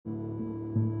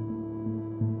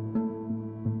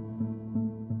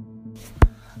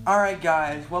Alright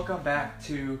guys, welcome back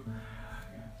to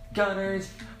Gunner's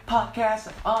Podcast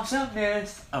of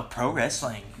Awesomeness of Pro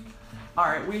Wrestling.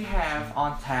 Alright, we have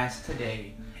on task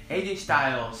today AJ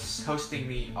Styles hosting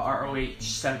the ROH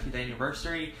 17th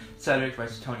anniversary, Cedric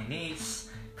vs. Tony Nese,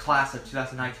 Class of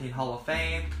 2019 Hall of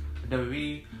Fame,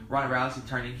 WWE, Ronda Rousey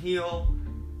turning heel,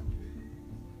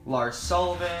 Lars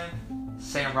Sullivan,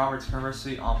 Sam Roberts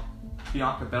controversy on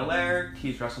Bianca Belair,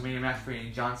 Keith's WrestleMania match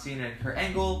between John Cena and Kurt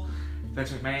Angle,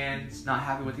 Vince McMahon's not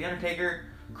happy with The Undertaker,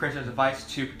 Christian's advice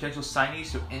to potential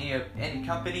signees to any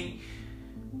company,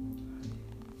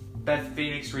 Beth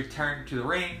Phoenix returned to the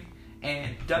ring,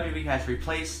 and WWE has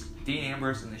replaced Dean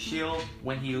Ambrose in the Shield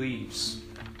when he leaves.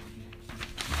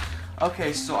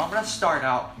 Okay, so I'm going to start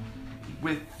out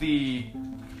with the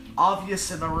obvious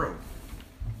in the room.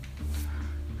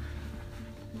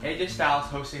 AJ Styles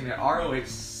hosting the ROH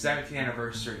 17th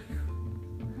anniversary.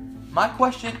 My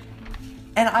question,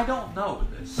 and I don't know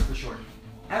this for sure.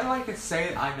 I like to say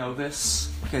that I know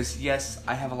this because yes,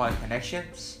 I have a lot of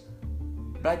connections,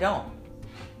 but I don't.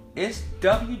 Is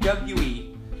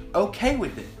WWE okay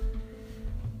with it?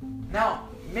 Now,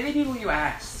 many people you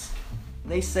ask,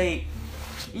 they say,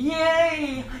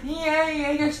 "Yay,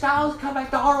 AJ Styles come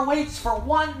back to ROH for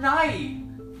one night."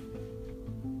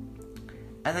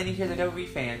 And then you hear the WWE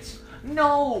fans,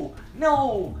 no,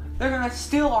 they're gonna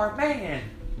steal our man.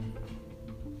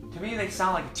 To me, they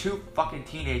sound like two fucking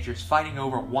teenagers fighting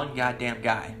over one goddamn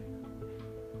guy.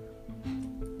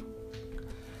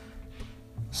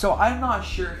 So I'm not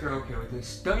sure if they're okay with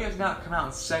this. WWE has not come out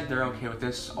and said they're okay with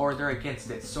this, or they're against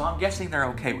it, so I'm guessing they're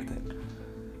okay with it.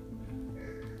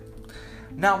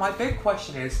 Now, my big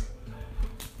question is,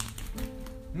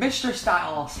 Mr.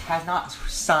 Styles has not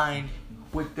signed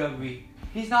with WWE.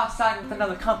 He's not signed with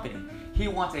another company. He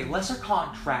wants a lesser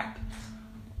contract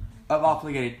of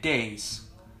obligated days.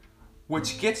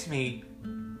 Which gets me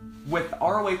with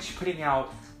ROH putting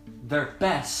out their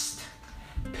best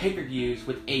pay-per-views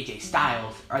with AJ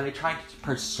Styles. Are they trying to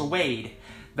persuade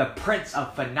the Prince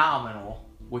of Phenomenal,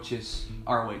 which is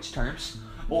ROH terms,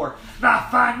 or the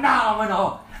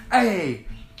Phenomenal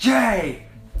AJ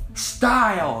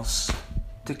Styles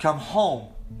to come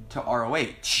home to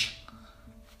ROH?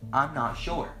 I'm not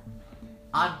sure.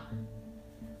 I'm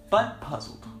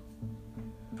puzzled.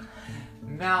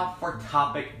 Now for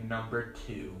topic number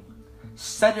 2.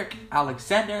 Cedric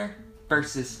Alexander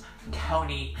versus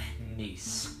Tony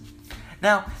Nese.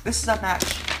 Now, this is a match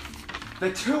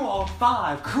the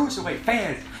 205 Cruiserweight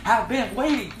fans have been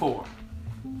waiting for.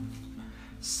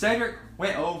 Cedric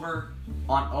went over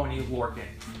on Oney Lorcan.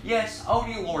 Yes,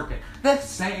 Oney Lorcan, the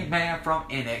same man from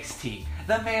NXT.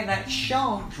 The man that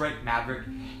shown Drake Maverick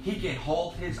he can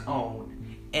hold his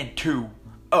own in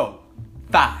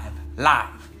 205 Live.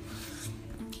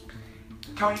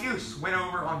 Tony Nese went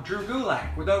over on Drew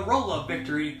Gulak with a roll-up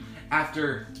victory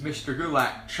after Mr.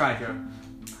 Gulak tried to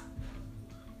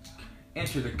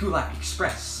enter the Gulak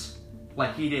Express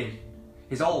like he did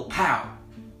his old pal,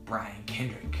 Brian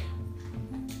Kendrick.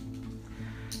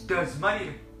 Does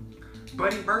Buddy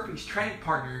Murphy's training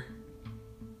partner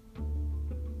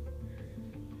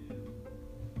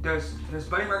Does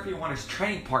Buddy Murphy want his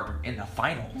training partner in the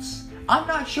finals? I'm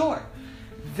not sure.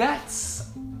 That's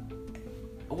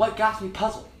what got me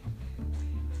puzzled.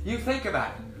 You think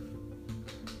about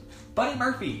it. Buddy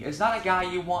Murphy is not a guy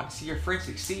you want to see your friend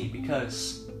succeed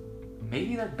because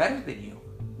maybe they're better than you.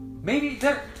 Maybe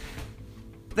they're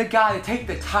the guy to take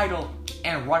the title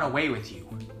and run away with you.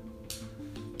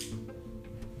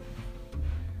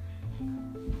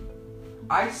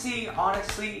 I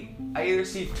either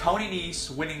see Tony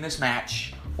Nese winning this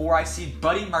match, or I see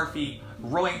Buddy Murphy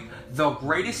ruining the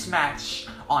greatest match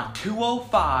on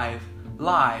 205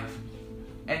 Live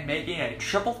and making a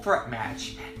triple threat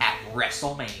match at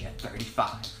WrestleMania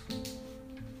 35.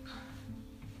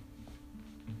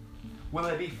 Will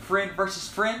it be friend versus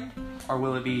friend, or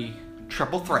will it be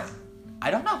triple threat?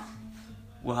 I don't know.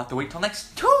 We'll have to wait till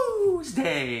next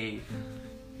Tuesday.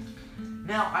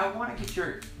 Now, I want to get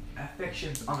your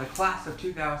affections on the class of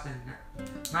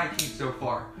 2019 so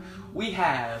far. We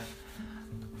have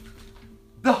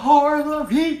the Harlem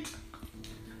Heat,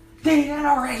 the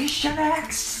Generation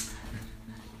X,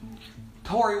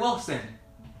 Tori Wilson,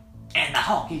 and the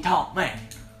Honky Tonk Man.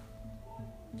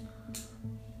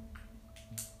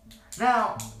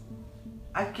 Now,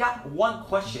 I've got one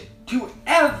question to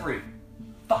every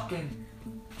fucking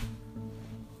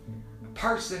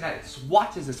person that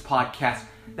watches this podcast,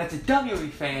 that's a WWE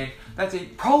fan, that's a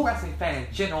pro wrestling fan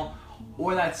in general,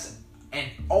 or that's an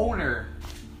owner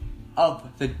of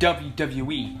the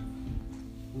WWE.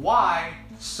 Why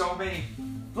so many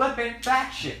flippin'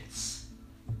 factions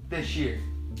this year?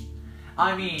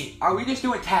 I mean, are we just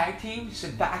doing tag teams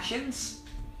and factions?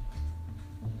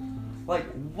 Like,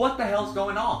 what the hell's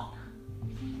going on?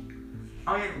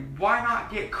 I mean, why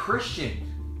not get Christian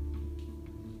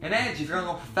and Edge if you're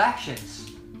gonna go for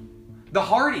factions? The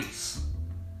Hardys.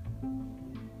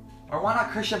 Or why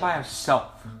not Christian by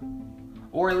himself?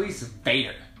 Or at least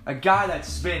Vader. A guy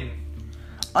that's been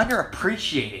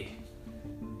underappreciated.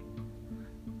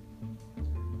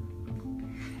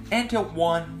 And to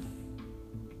one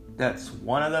that's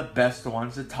one of the best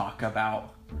ones to talk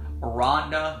about.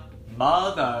 Ronda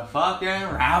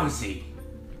motherfucking Rousey.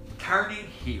 Turning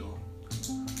heel.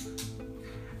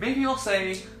 Maybe you'll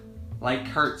say,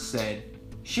 like Kurt said,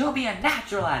 she'll be a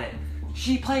natural at it.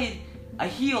 She played a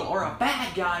heel or a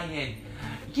bad guy in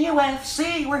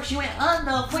UFC where she went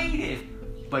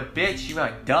undefeated. But bitch, you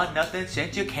haven't done nothing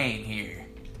since you came here.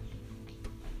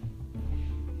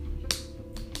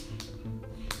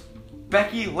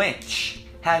 Becky Lynch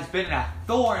has been a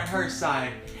thorn in her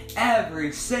side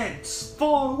ever since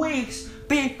 4 weeks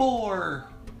before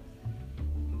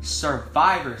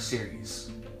Survivor Series.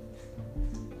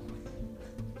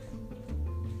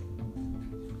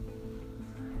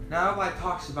 Now everybody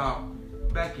talks about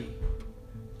Becky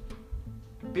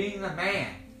being the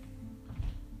man.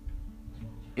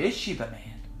 Is she the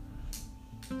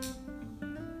man?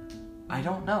 I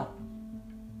don't know.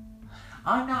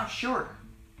 I'm not sure.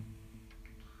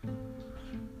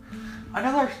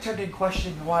 Another trending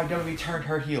question why WWE turned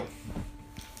her heel.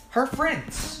 Her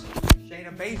friends,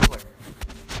 Shayna Baszler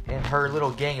and her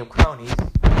little gang of cronies,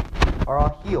 are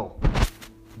all heel.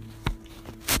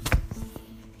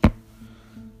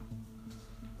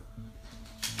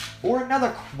 Or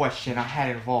another question I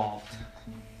had involved.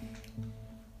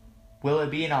 Will it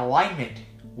be in alignment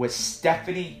with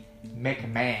Stephanie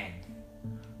McMahon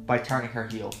by turning her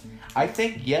heel? I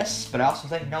think yes, but I also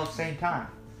think no at the same time.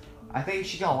 I think if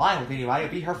she's going to align with anybody,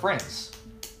 it'll be her friends.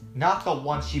 Not the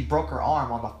one she broke her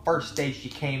arm on the first day she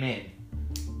came in.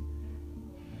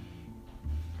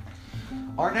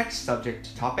 Our next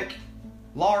topic,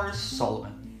 Lars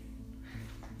Sullivan.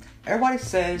 Everybody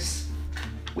says,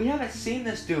 we haven't seen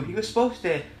this dude. He was supposed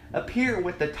to appear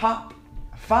with the top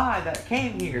 5 that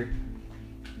came here.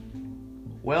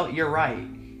 Well, you're right.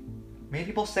 Many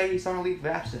people say he's on a leave of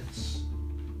absence.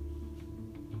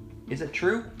 Is it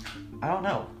true? I don't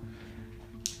know.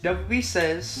 WWE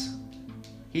says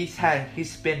he's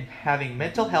been having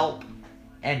mental help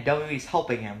and WWE's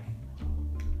helping him.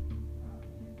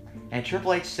 And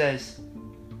Triple H says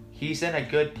he's in a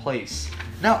good place.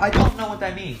 Now, I don't know what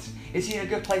that means. Is he in a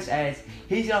good place as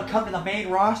he's going to come to the main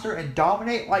roster and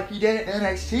dominate like he did at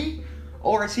NXT?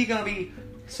 Or is he going to be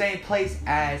same place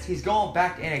as he's going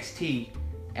back to NXT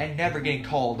and never getting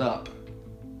called up?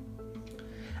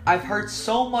 I've heard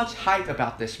so much hype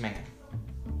about this man.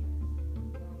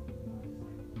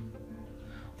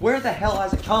 Where the hell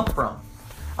has it come from?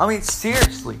 I mean,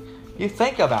 seriously, you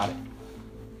think about it.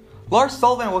 Lars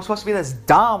Sullivan was supposed to be this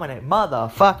dominant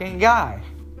motherfucking guy.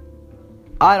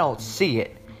 I don't see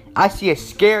it. I see a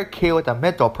scared kid with a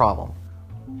mental problem.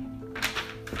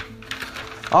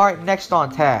 Alright, next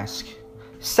on task.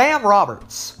 Sam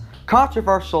Roberts.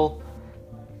 Controversial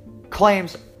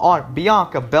claims on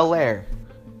Bianca Belair.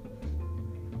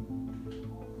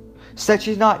 Said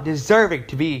she's not deserving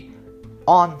to be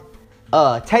on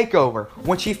TakeOver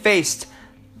when she faced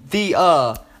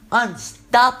the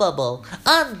unstoppable,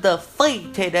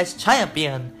 undefeated as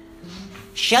champion,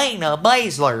 Shayna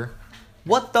Baszler.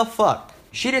 What the fuck?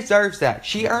 She deserves that.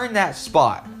 She earned that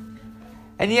spot.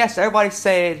 And yes, everybody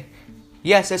said,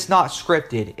 yes, it's not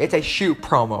scripted. It's a shoot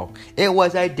promo. It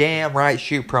was a damn right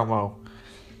shoot promo.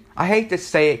 I hate to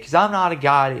say it because I'm not a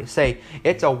guy to say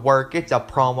it's a work, it's a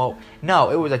promo.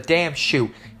 No, it was a damn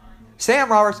shoot. Sam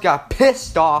Roberts got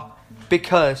pissed off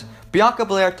because Bianca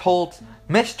Belair told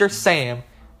Mr. Sam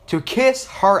to kiss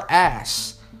her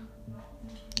ass.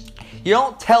 You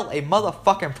don't tell a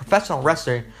motherfucking professional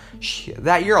wrestler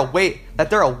that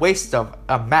they're a waste of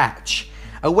a match.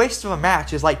 A waste of a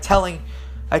match is like telling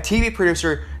a TV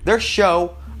producer their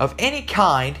show of any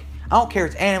kind, I don't care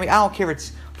if it's anime, I don't care if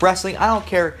it's wrestling, I don't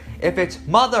care if it's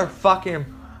motherfucking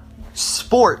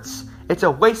sports, it's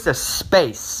a waste of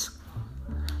space.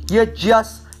 You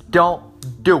just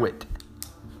don't do it.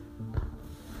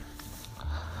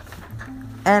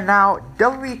 And now,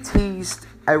 WWE teased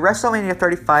a WrestleMania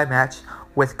 35 match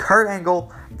with Kurt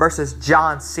Angle versus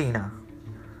John Cena.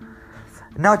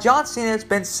 Now, John Cena has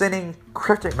been sending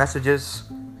cryptic messages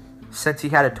since he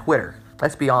had a Twitter.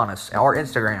 Let's be honest. Or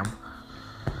Instagram.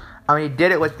 I mean, he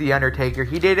did it with The Undertaker.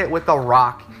 He did it with The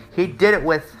Rock. He did it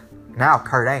with, now,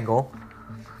 Kurt Angle.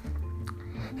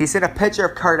 He sent a picture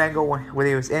of Kurt Angle when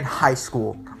he was in high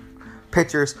school.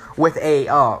 pictures with a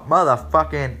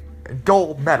motherfucking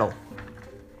gold medal.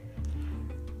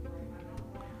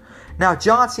 Now,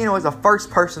 John Cena was the first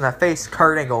person that faced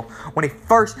Kurt Angle when he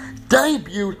first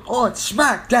debuted on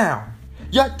SmackDown.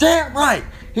 You're damn right.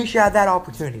 He should have that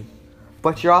opportunity.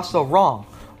 But you're also wrong.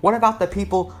 What about the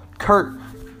people Kurt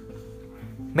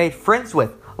made friends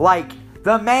with? Like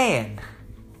the man,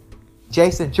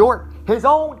 Jason Jordan, his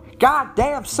own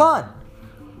goddamn son.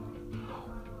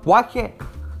 Why can't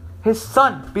his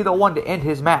son be the one to end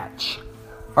his match?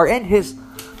 Or end his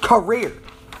career?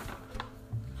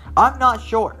 I'm not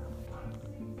sure.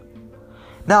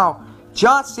 Now,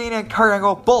 John Cena and Kurt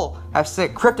Angle both have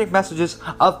sent cryptic messages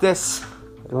of this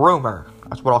rumor.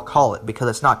 That's what I'll call it because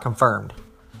it's not confirmed.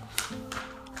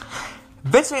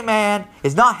 Vince McMahon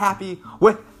is not happy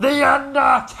with The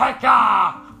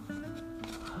Undertaker.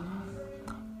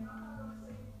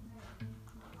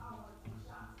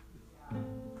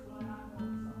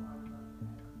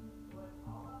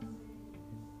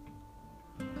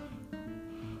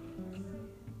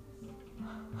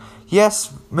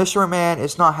 Yes, Mr. McMahon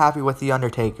is not happy with The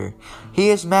Undertaker. He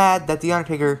is mad that The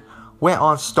Undertaker went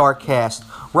on StarCast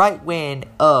right when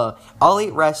All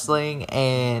Elite Wrestling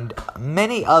and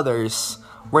many others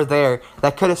were there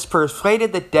that could have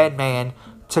persuaded the dead man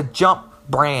to jump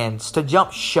brands, to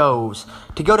jump shows,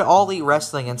 to go to All Elite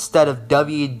Wrestling instead of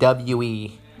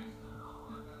WWE.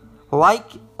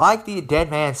 Like the dead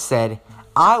man said,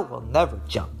 I will never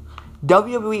jump.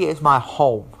 WWE is my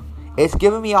home. It's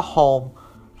given me a home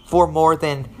for more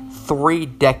than 3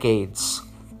 decades.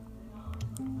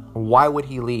 Why would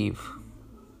he leave?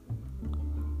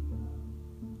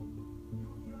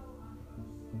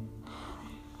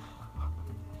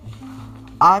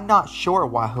 I'm not sure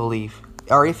why he'll leave,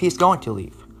 or if he's going to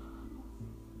leave.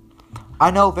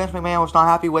 I know Vince McMahon was not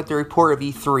happy with the report of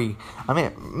E3. I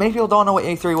mean, many people don't know what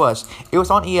E3 was. It was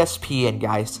on ESPN,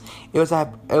 guys. It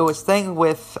was thing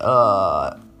with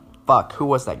who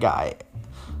was that guy?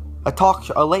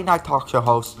 A late night talk show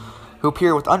host who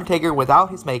appeared with Undertaker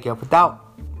without his makeup,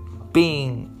 without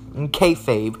being in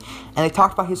kayfabe, and they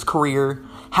talked about his career,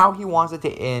 how he wants it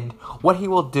to end, what he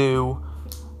will do,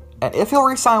 and if he'll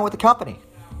re-sign with the company.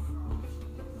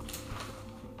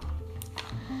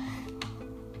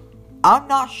 I'm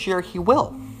not sure he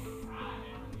will.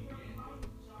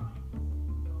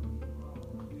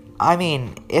 I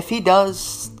mean, if he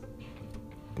does,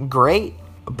 great,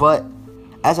 but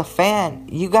as a fan,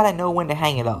 you gotta know when to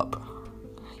hang it up.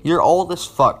 You're old as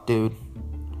fuck, dude.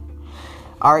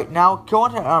 Alright, now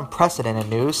going to unprecedented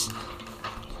news.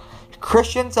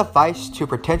 Christian's advice to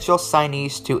potential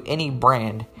signees to any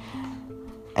brand.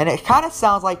 And it kind of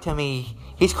sounds like to me,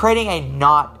 he's creating a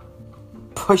not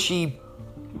pushy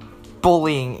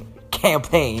bullying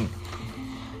campaign.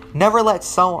 Never let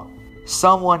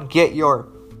someone get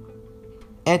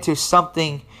into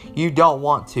something you don't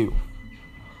want to.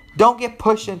 Don't get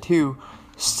pushed into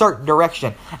certain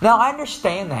direction. Now, I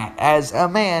understand that as a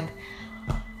man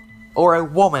or a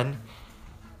woman.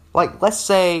 Like, let's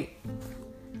say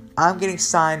I'm getting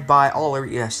signed by All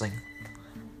Elite Wrestling,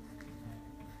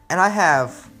 and I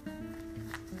have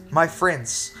my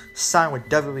friends signed with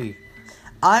WWE.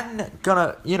 I'm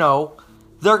gonna,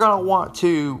 they're gonna want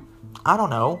to,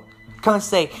 come and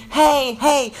say,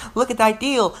 hey, look at that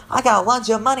deal. I got a bunch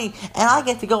of money, and I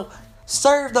get to go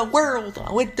serve the world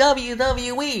with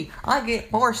WWE. I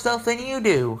get more stuff than you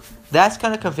do. That's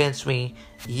gonna convince me,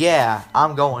 yeah,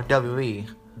 I'm going WWE.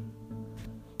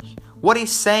 What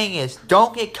he's saying is,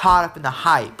 don't get caught up in the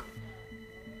hype.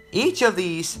 Each of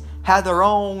these have their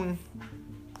own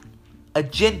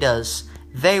agendas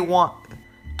they want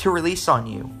to release on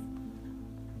you.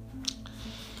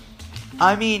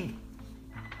 I mean,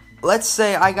 let's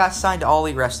say I got signed to All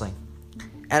Elite Wrestling,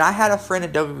 and I had a friend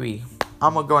at WWE.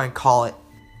 I'm gonna go ahead and call it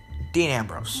Dean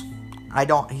Ambrose.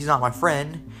 He's not my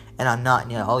friend, and I'm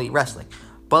not in All Elite Wrestling.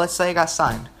 But let's say I got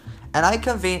signed, and I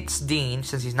convinced Dean,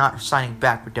 since he's not signing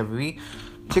back with WWE,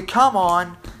 to come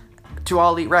on to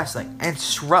All Elite Wrestling and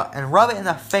rub it in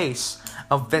the face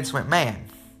of Vince McMahon.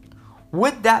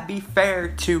 Would that be fair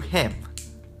to him?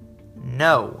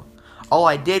 No. All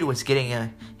I did was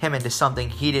getting him into something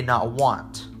he did not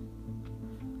want.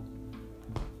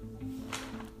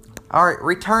 Alright,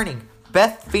 returning.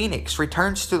 Beth Phoenix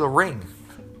returns to the ring.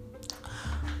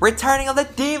 Returning of the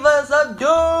Divas of Doom!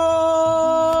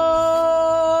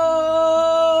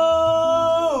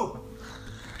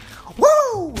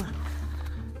 Woo!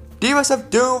 Divas of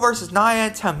Doom versus Nia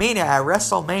and Tamina at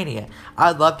WrestleMania.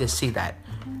 I'd love to see that.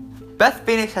 Beth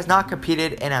Phoenix has not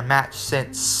competed in a match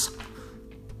since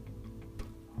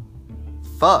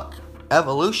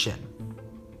Evolution.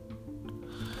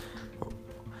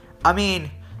 I mean,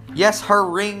 Yes, her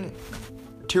ring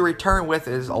to return with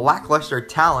is a lackluster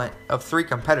talent of 3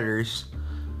 competitors.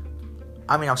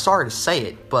 I mean, I'm sorry to say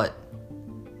it, but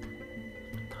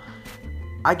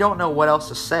I don't know what else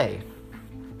to say.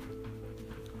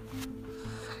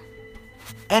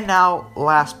 And now,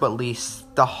 last but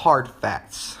least, the hard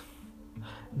facts.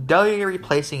 WWE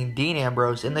replacing Dean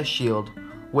Ambrose in the Shield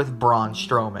with Braun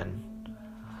Strowman.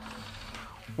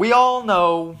 We all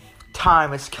know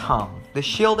time has come. The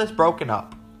Shield is broken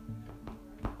up.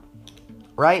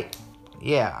 Right?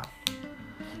 Yeah.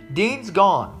 Dean's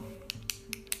gone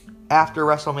after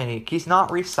WrestleMania. He's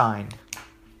not re-signed.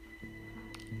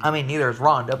 I mean, neither is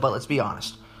Ronda, but let's be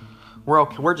honest.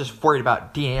 We're just worried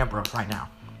about Dean Ambrose right now.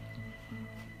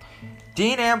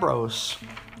 Dean Ambrose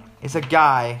is a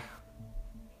guy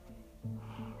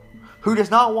who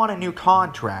does not want a new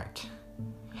contract.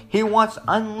 He wants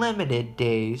unlimited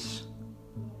days.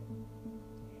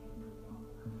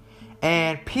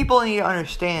 And people need to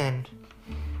understand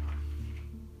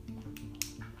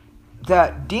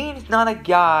that Dean's not a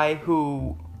guy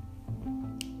who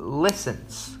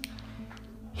listens.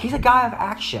 He's a guy of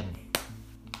action.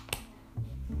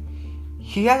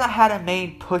 He hasn't had a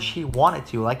main push he wanted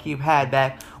to, like he had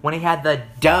back when he had the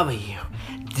WWE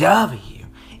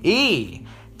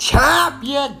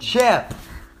Championship.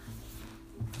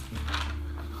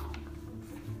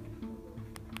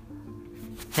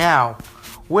 Now,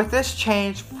 with this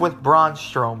change with Braun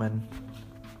Strowman,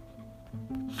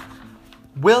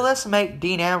 will this make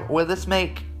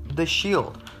the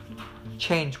Shield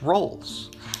change roles?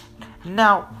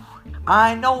 Now,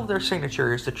 I know their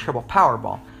signature is the triple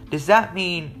powerbomb. Does that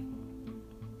mean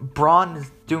Braun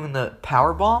is doing the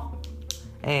powerbomb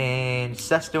and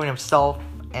Seth's doing himself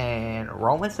and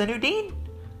Roman's the new Dean?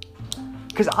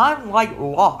 Because I'm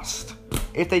lost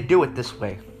if they do it this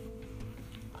way.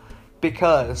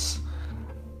 Because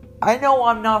I know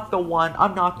I'm not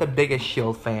the biggest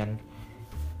Shield fan.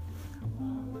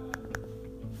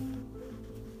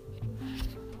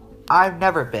 I've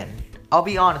never been. I'll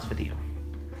be honest with you.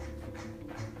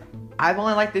 I've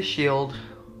only liked the Shield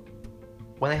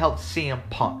when they helped CM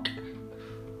Punk.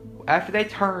 After they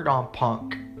turned on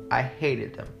Punk, I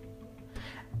hated them.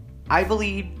 I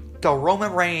believe the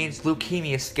Roman Reigns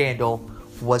leukemia scandal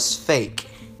was fake.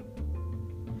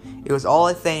 It was all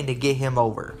a thing to get him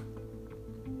over.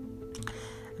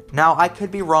 Now, I could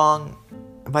be wrong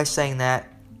by saying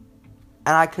that,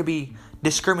 and I could be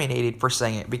discriminated for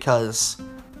saying it because,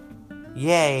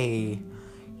 yay,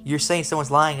 you're saying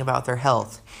someone's lying about their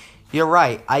health. You're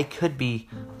right, I could be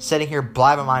sitting here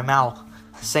blabbing my mouth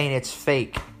saying it's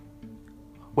fake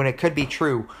when it could be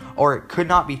true, or it could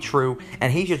not be true,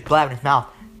 and he's just blabbing his mouth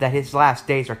that his last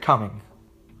days are coming.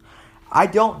 I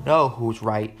don't know who's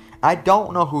right. I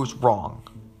don't know who's wrong.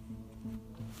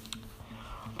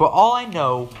 But all I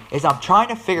know is I'm trying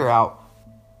to figure out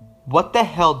what the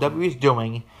hell WWE is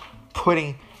doing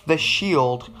putting the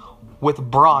Shield with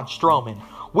Braun Strowman.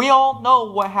 We all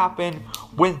know what happened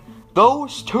when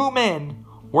those 2 men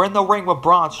were in the ring with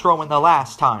Braun Strowman the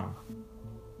last time.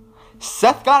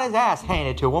 Seth got his ass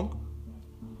handed to him.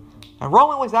 And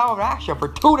Roman was out of action for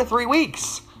 2 to 3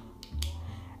 weeks.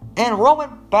 And Roman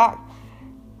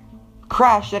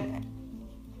crashed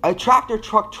a tractor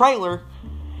truck trailer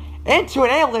into an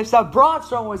ambulance that Braun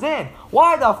Strowman was in.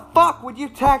 Why the fuck would you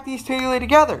tack these 2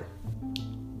 together?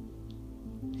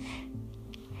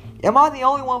 Am I the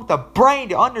only one with the brain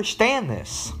to understand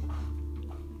this?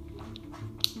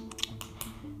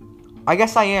 I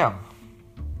guess I am.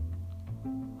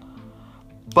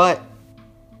 But,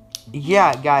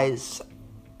 yeah, guys,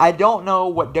 I don't know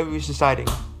what WWE is deciding.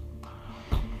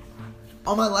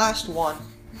 On my last one,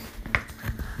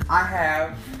 I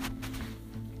have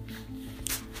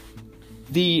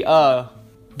the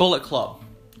Bullet Club.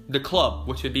 The club,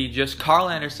 which would be just Carl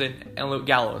Anderson and Luke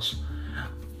Gallows.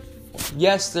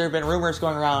 Yes, there have been rumors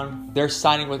going around. They're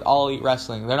signing with All Elite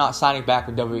Wrestling. They're not signing back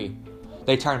with WWE.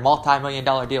 They turned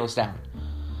multi-million-dollar deals down.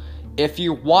 If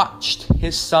you watched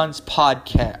his son's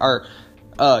podcast or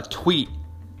tweet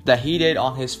that he did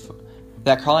on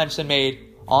that Carl Anderson made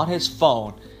on his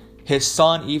phone, his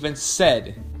son even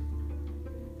said,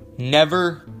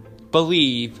 "Never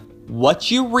believe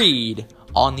what you read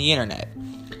on the internet."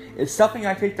 It's something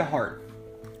I take to heart.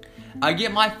 I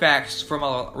get my facts from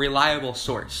a reliable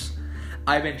source.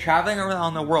 I've been traveling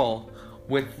around the world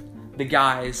with the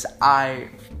guys I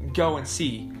go and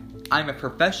see. I'm a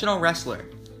professional wrestler.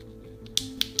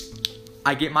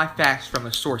 I get my facts from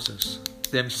the sources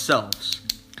themselves.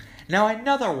 Now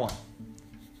another one.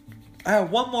 I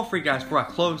have one more for you guys before I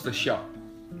close the show.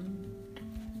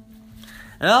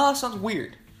 And that sounds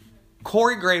weird.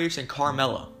 Corey Graves and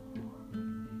Carmella.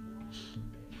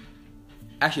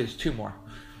 Actually, there's two more.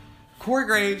 Corey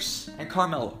Graves and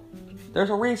Carmelo. There's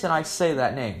a reason I say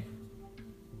that name.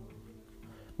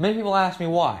 Many people ask me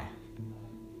why.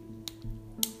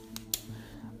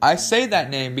 I say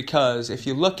that name because if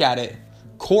you look at it,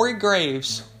 Corey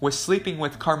Graves was sleeping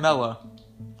with Carmella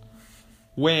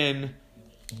when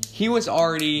he was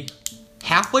already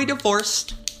halfway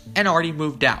divorced and already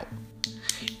moved out.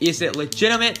 Is it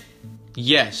legitimate?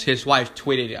 Yes, his wife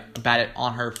tweeted about it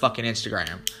on her fucking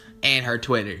Instagram and her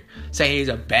Twitter, saying he's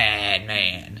a bad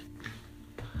man.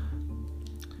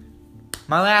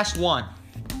 My last one.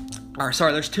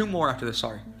 There's two more after this,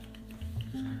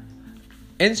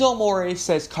 Enzo Amore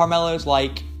says Carmelo's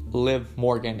like Liv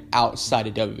Morgan outside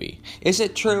of WWE. Is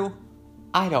it true?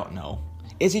 I don't know.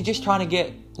 Is he just trying to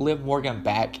get Liv Morgan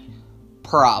back?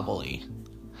 Probably.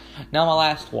 Now my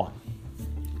last one.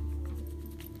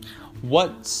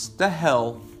 What the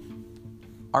hell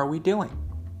are we doing?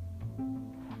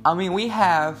 I mean, we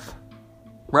have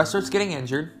wrestlers getting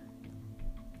injured.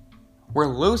 We're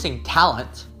losing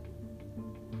talent.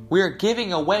 We're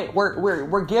giving away.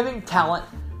 We're giving talent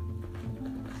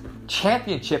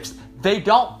championships they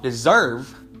don't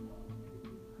deserve,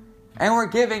 and we're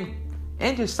giving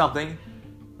into something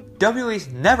WWE's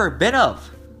never been of.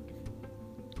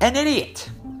 An idiot.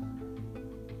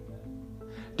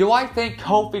 Do I think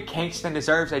Kofi Kingston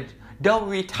deserves a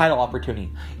WWE title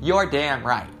opportunity? You're damn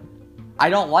right. I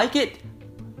don't like it,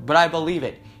 but I believe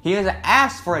it. He hasn't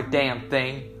asked for a damn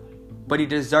thing, but he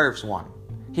deserves one.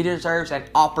 He deserves an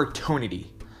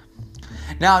opportunity.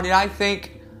 Now, did I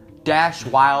think Dash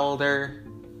Wilder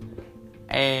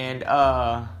and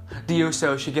the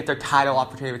Usos should get their title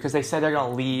opportunity because they said they're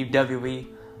going to leave WWE?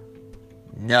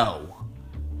 No.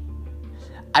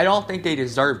 I don't think they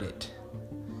deserved it.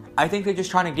 I think they're just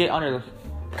trying to get under the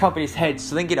company's head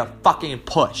so they can get a fucking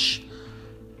push.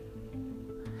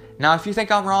 Now, if you think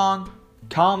I'm wrong,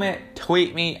 comment,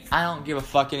 tweet me. I don't give a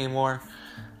fuck anymore.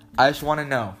 I just want to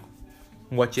know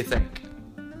what you think.